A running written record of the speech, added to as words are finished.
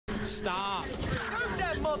stop. Shoot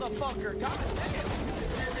that motherfucker. God damn.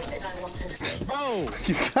 Bro.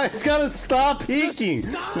 You guys gotta stop peeking.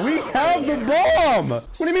 We have the bomb.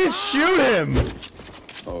 What do you mean shoot him?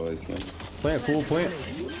 Oh, it's good. Plant, fool, plant.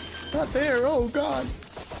 Not there. Oh god.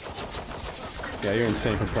 Yeah, you're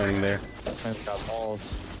insane for planting there. Man's got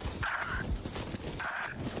balls.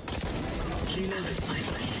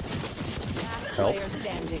 Help.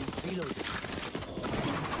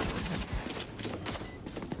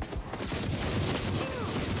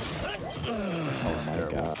 Oh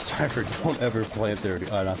my god. Cypher, don't ever plant there.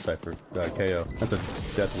 Not Cypher. KO. That's a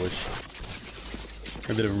death wish.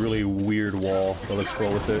 I did a really weird wall, but let's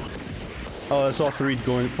roll with it. Oh, that's all three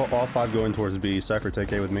going, all five going towards B. Cypher,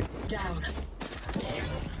 take A with me. Down.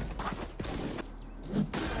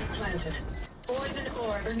 Planted. Poison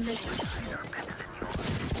orb emitting.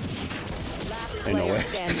 Ain't no way.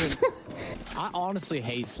 I honestly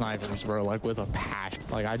hate snipers, bro, like with a passion.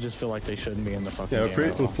 Like, I just feel like they shouldn't be in the fucking game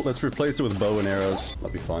at all. Let's replace it with bow and arrows.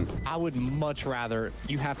 That'd be fun. I would much rather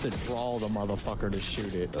you have to draw the motherfucker to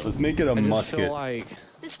shoot it. Let's make it a I just musket. feel like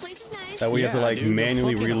This place is nice. That way you have to like dude,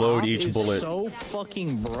 manually the fucking reload op each is bullet. So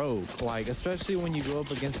fucking broke, like especially when you go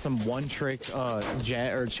up against some one-trick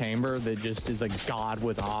jet or chamber that just is a god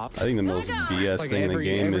with op. I think the most BS Like thing in the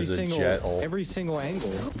game is a single, jet ult. Every single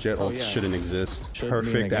angle. Jet ult yeah. shouldn't exist. Shouldn't be in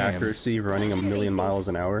the Perfect game. accuracy, running a million miles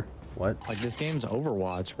an hour. What? Like this game's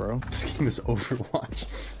Overwatch, bro. This game is Overwatch.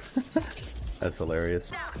 That's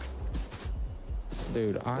hilarious.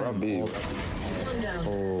 Dude, I'm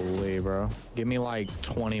holy, bro. Give me like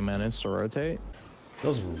 20 minutes to rotate. That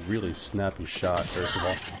was a really snappy shot, first of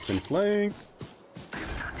all. Been flanked.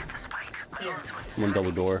 One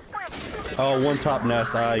double door. Oh, one top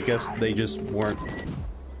nest. I guess they just weren't.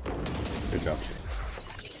 Good job.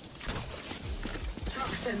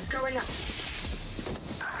 Toxins going up.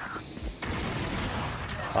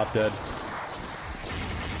 Top dead.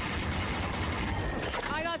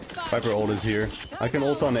 I got spot. Viper ult is here. I can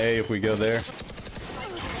ult on A if we go there.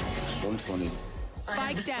 120.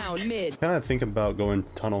 Spike down mid. Kind of think about going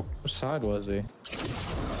tunnel. Which side was he?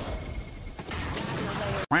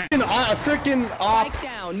 A freaking op! Spike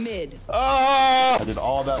down mid. I did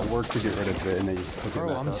all that work to get rid of it, and they just took it Bro,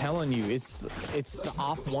 back I'm up. telling you, it's the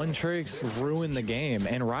op one tricks ruin the game,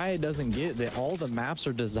 and Riot doesn't get that all the maps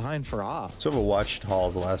are designed for op. So I watched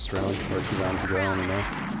Halls last round, or 2 rounds ago, I don't know.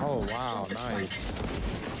 Oh wow, nice.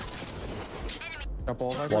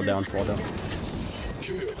 Couple of Wall down, wall down.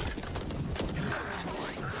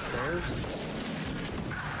 stairs.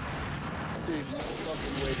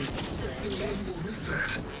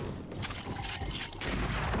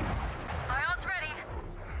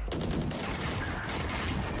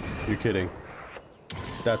 You're kidding.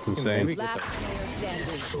 That's insane. Maybe- Last player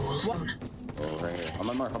standing. Oh, right here. On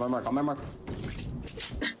my mark, on my mark, on my mark.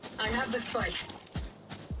 I have the spike.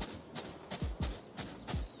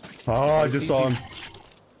 Oh, I just saw him.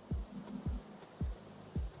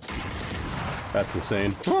 That's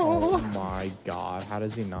insane. Oh my god, how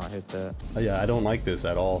does he not hit that? Yeah, I don't like this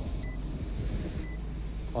at all.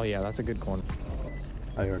 Oh yeah, that's a good corner.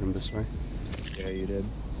 I heard him this way. Yeah, you did.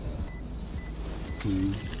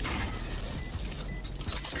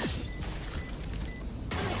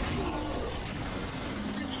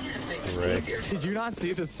 Rick. Did you not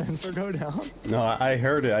see the sensor go down? No, I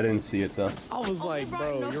heard it. I didn't see it though. I was like,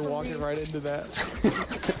 bro, you're walking right into that.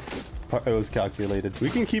 It was calculated. We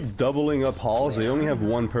can keep doubling up halls. They only have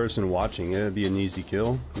one person watching. It'd be an easy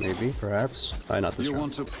kill, maybe, perhaps. Not this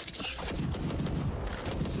round. Poison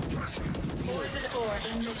orb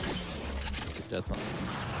emitting. That's not.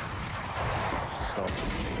 Just stop.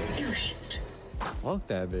 Erased. Fuck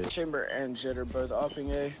that bitch. Chamber and Jet are both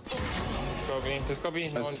upping A. Let's go B.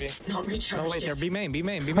 No one B. Not recharged No, wait, there. yet. Be main, be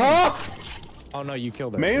main, be main. Ah! Oh no, you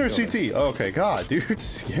killed her. Main You or killed her. CT? Oh, okay, God, dude,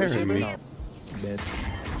 scaring me. No. Mid.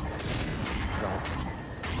 He's off.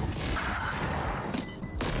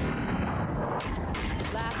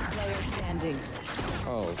 Last player standing.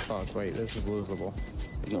 Oh fuck, wait, this is losable.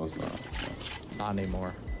 No, it's not. It's not. Not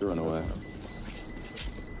anymore. You're running away.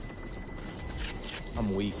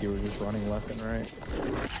 I'm weak, you were just running left and right.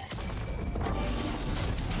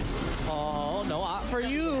 Oh, no op for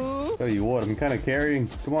you! Tell you what, I'm kind of carrying.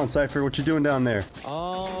 Come on, Cypher, what you doing down there?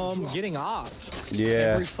 Getting off.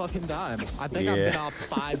 Yeah. Every fucking time. I think I've been off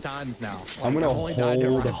 5 times now. Like, I'm gonna I've only died to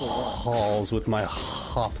hold rifle once. halls with my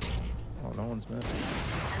hop. Oh, no one's missing.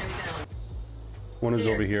 One is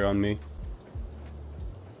over here on me.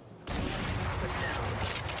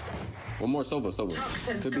 One more Sova.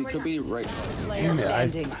 Could be right. Player Damn it, I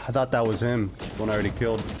standing. thought that was him. One I already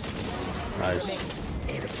killed. Nice.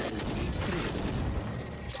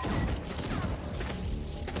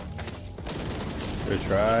 Good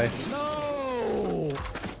try. No!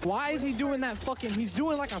 Why is he doing that fucking... He's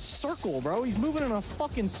doing like a circle, bro. He's moving in a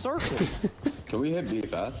fucking circle. Can we hit B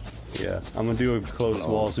fast? Yeah, I'm gonna do a close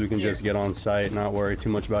wall so we can just get on site, not worry too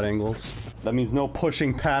much about angles. That means no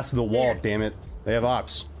pushing past the wall, damn it. They have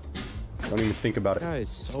ops. Don't even think about it. That guy is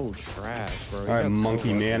so trash, bro. Alright,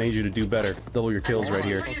 monkey man, I need you to do better. Double your kills right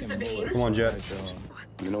here. Come on, Jet.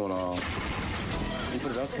 You know what?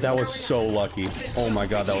 That was so lucky. Oh my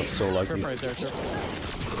god, that was so lucky. Right there,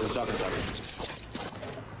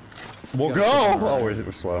 We'll go! Oh,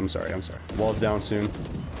 we're slow. I'm sorry. Wall's down soon.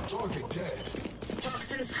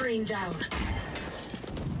 Toxin screen down.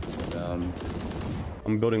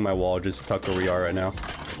 I'm building my wall. Just tuck where we are right now.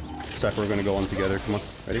 Cypher, we're gonna go on together. Come on.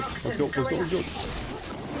 Ready? Let's go. Let's go.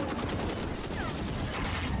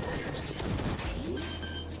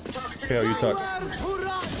 KO, you tuck.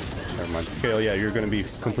 Never mind. KO, yeah, you're gonna be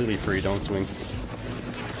completely free. Don't swing.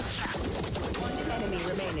 Enemy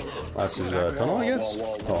remaining. Last is tunnel, I guess?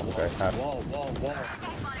 Oh, okay. Half.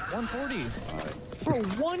 140. Bro,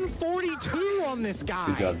 142 on this guy.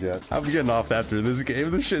 Good job, Jet. I'm getting off after this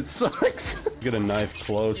game. This shit sucks. Get a knife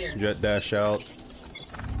close. Jet dash out.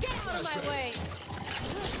 Get out of my way.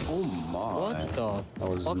 Oh my. What the? That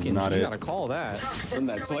was fucking, not you it. gotta call that. Done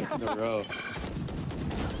that twice in a row.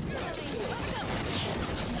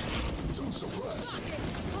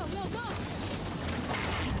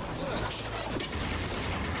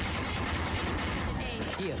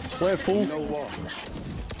 Where, fool? No wall.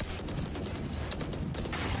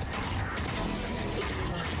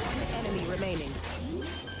 Enemy remaining.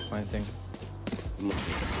 Planting.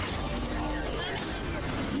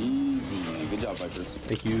 Easy. Good job, Viper.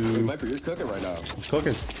 Thank Hey, you. Viper, you're cooking right now.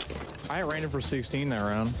 Cooking. I ran it for 16 that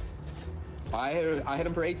round. I hit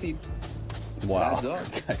him for 18. Wow. Adds up.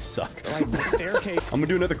 I suck. Like the staircase. I'm gonna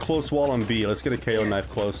do another close wall on B. Let's get a KO knife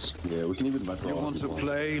close. Yeah, we can even Viper. You want to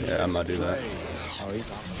play? Yeah, I'm not doing that. Oh,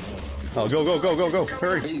 he's off. Oh, go.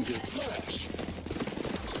 Hurry.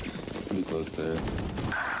 Be close there.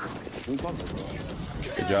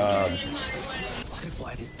 Good job.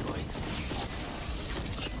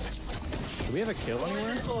 Do we have a kill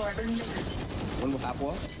anywhere? One half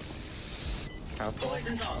wall. Half wall?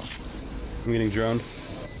 I'm getting droned.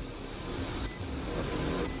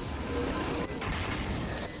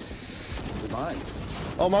 They're behind.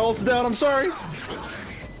 Oh, my ult's down. I'm sorry.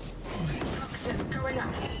 Toxins going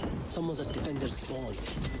up. Someone's at defender's spawn.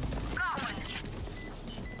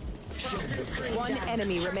 Toxin screen One down.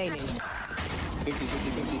 enemy remaining.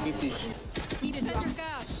 50. Need another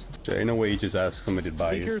gosh. Jay, no way you just ask somebody to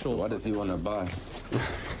buy you. Speakers will- Why does he want to buy?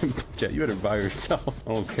 Jet, you better buy yourself.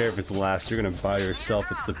 I don't care if it's last. You're gonna buy yourself.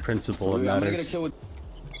 It's the principle that I'm gonna get a matters. kill with.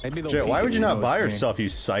 Maybe Jet, why would you not buy yourself? yourself, you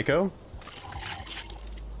psycho?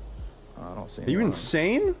 I don't see Are you anyone.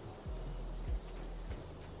 insane?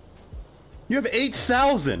 You have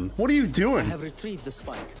 8,000. What are you I doing? have retrieved the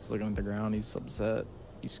spike. He's looking at the ground. He's upset.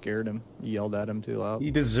 You scared him. You yelled at him too loud.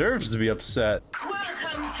 He deserves to be upset.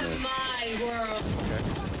 Welcome to my world.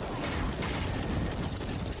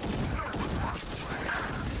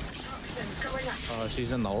 Toxins going up.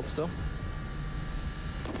 She's in the ult still.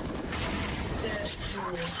 Dead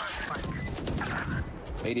fool.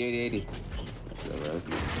 80.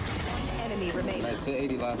 Enemy remaining. Nice, hit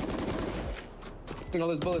 80 last. Think all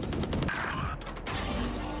those bullets.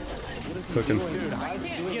 What is he Cooking. doing? Dude, I Why is he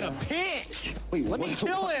can't doing get a that? pick. Wait, Let what? me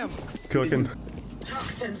kill him. Cooking.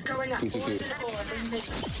 Toxins going up. Two. Poison orb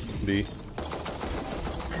emitting. B.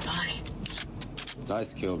 Goodbye.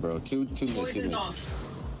 Nice kill, bro. Two Poison's mid. off.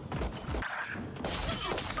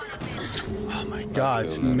 Oh my god,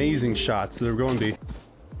 kill, man. amazing shots. They're going B.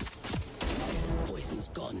 Poison's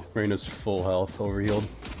gone. Reyna's full health, overhealed.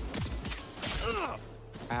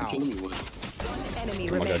 Ow. Killing me with. Enemy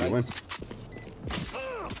Oh my god, you remaining. win.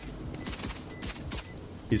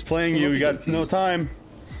 He's playing you, you got no time.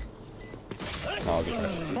 Oh, good.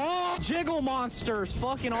 Oh, jiggle monsters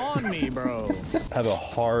fucking on me, bro. Have a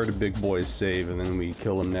hard big boy save and then we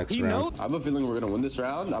kill him next He round. knows. I have a feeling we're gonna win this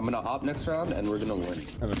round. I'm gonna op next round, and we're gonna win.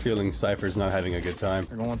 I have a feeling Cypher's not having a good time.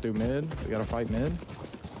 We're going through mid. We gotta fight mid.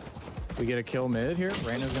 We get a kill mid here.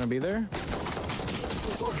 Reyna's gonna be there.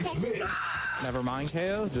 Never mind,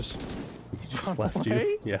 KO. Just He just left you.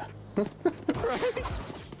 away? Yeah.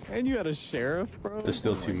 And you had a sheriff, bro. There's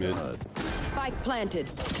still two mid. Spike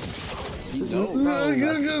planted. No,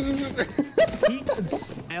 He could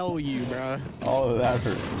smell you, bro. All of that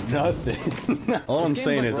for nothing. All I'm game's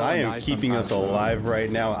saying like is I rolling am dice keeping us sometimes, though. alive right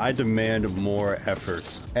now. I demand more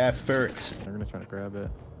effort. Effort. They're gonna try to grab it.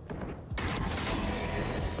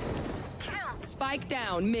 Spike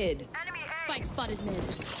down mid. Spike spotted mid.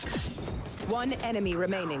 One enemy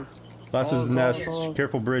remaining. Last is nest.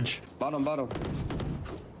 Careful bridge. Bottom, bottom.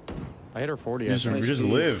 I hit her 40. I Just, think. just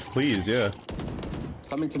live, please. Yeah.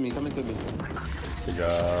 Coming to me, coming to me. Good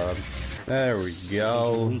job. There we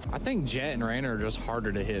go. I think Jet and Reyna are just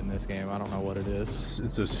harder to hit in this game. I don't know what it is.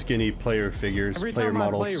 It's a skinny player figures, Every player time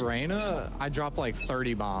models. I play Reyna, I drop like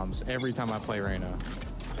 30 bombs every time I play Reyna.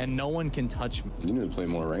 And no one can touch me. You need to play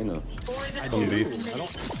more Reyna. I Don't be. I don't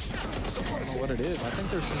know what it is. I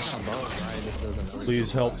think there's some kind of bug, right? It just doesn't really.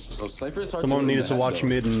 Please help. So Cypher's hard Someone to needs to watch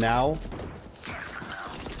mid now.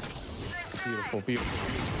 Beautiful,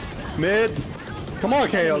 beautiful. Mid. Come on,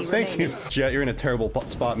 KO. Thank you. Jet, you're in a terrible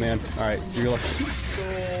spot, man. All right, you're like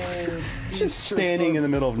just standing in the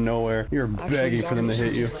middle of nowhere. You're begging for them to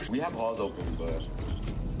hit you. We have halls open, but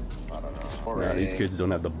I don't know. Nah, Alright. these kids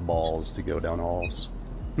don't have the balls to go down halls.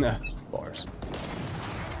 Nah, bars.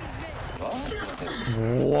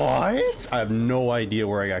 What? I have no idea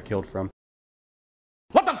where I got killed from.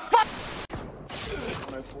 What the fuck?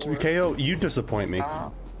 KO, you disappoint me.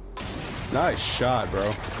 Nice shot, bro.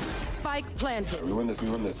 Spike planted. We win this, we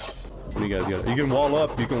win this. What do you guys got? You can wall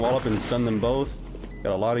up. You can wall up and stun them both.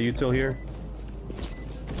 Got a lot of util here.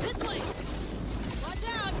 This way. Watch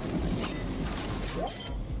out.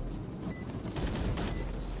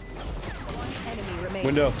 One enemy remaining.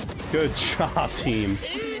 Window. Good job, team.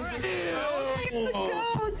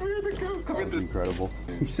 That's incredible.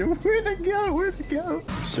 He said, where'd they go? Where'd they go?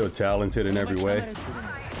 So talented in every way.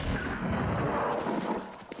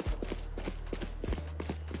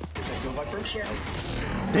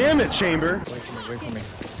 Damn it, Chamber. Wait for me.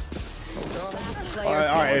 All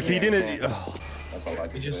right. If he didn't, oh. That's all I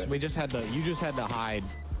can say. We just had to. You just had to hide,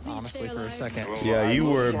 honestly, for a second. Yeah, you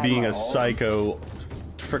were being a psycho,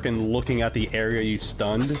 freaking looking at the area you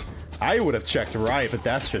stunned. I would have checked right, but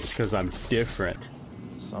that's just because I'm different.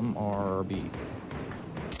 Some are B.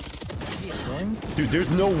 Dude, there's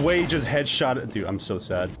no way just headshot it. Dude, I'm so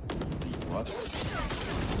sad. What?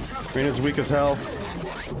 Reyna's weak as hell.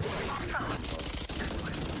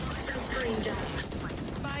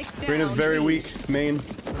 Reyna's very weak, main.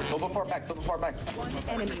 So far back, so far back.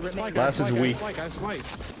 Enemy remaining. Last is weak.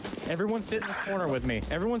 Everyone sit in this corner with me.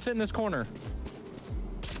 Everyone sit in this corner.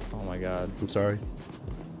 Oh my god. I'm sorry.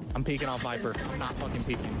 I'm peeking off Viper. I'm not fucking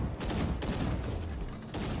peeking.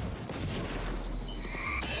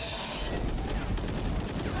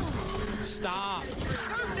 Stop.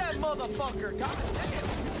 Shoot that motherfucker! God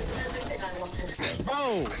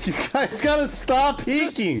Bro! You guys gotta stop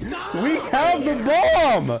peeking. We have the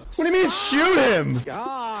bomb. What do you mean shoot him?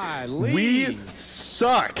 God, We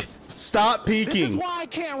suck. Stop This is peeking. why I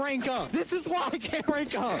can't rank up. This is why I can't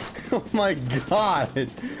rank up. Oh my god.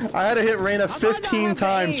 I had to hit Reyna 15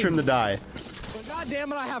 times for him to die. But god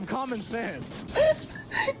damn it, I have common sense.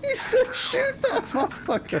 He said shoot that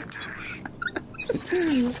motherfucker.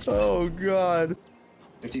 Oh god.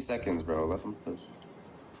 50 seconds, bro. Let them push.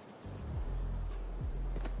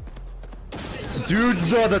 Dude,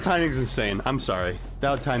 no, the timing's insane. I'm sorry.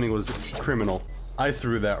 That timing was criminal. I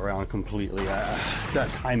threw that round completely. That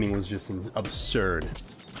timing was just absurd.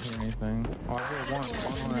 Anything? Oh, I hear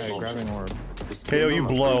one right, grabbing orb. KO, you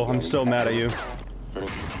blow. I'm so mad at you.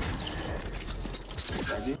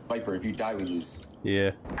 Viper, if you die, we lose.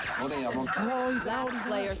 Yeah. Hold on, y'all. Oh, he's out.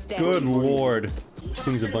 Player standing. Good lord.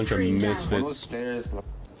 Thing's a bunch of One of those misfits. stairs.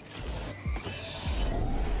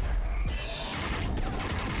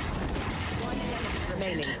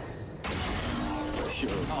 Remaining.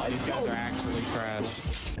 Oh, these guys are actually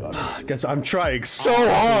trash. Guess I'm trying so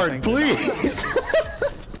hard, please.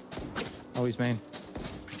 Oh, he's main.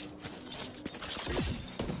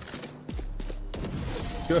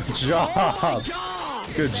 Good job.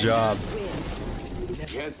 Good job.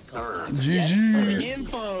 Yes, sir. GG.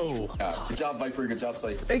 Info. Yeah, good job, Viper. Good job,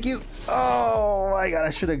 Cypher. Thank you. Oh my god, I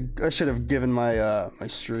should have given my my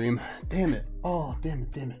stream. Damn it. Oh, damn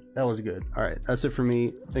it. That was good. All right, that's it for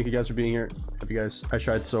me. Thank you guys for being here. Hope you guys, I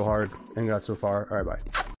tried so hard and got so far. All right,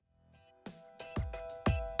 bye.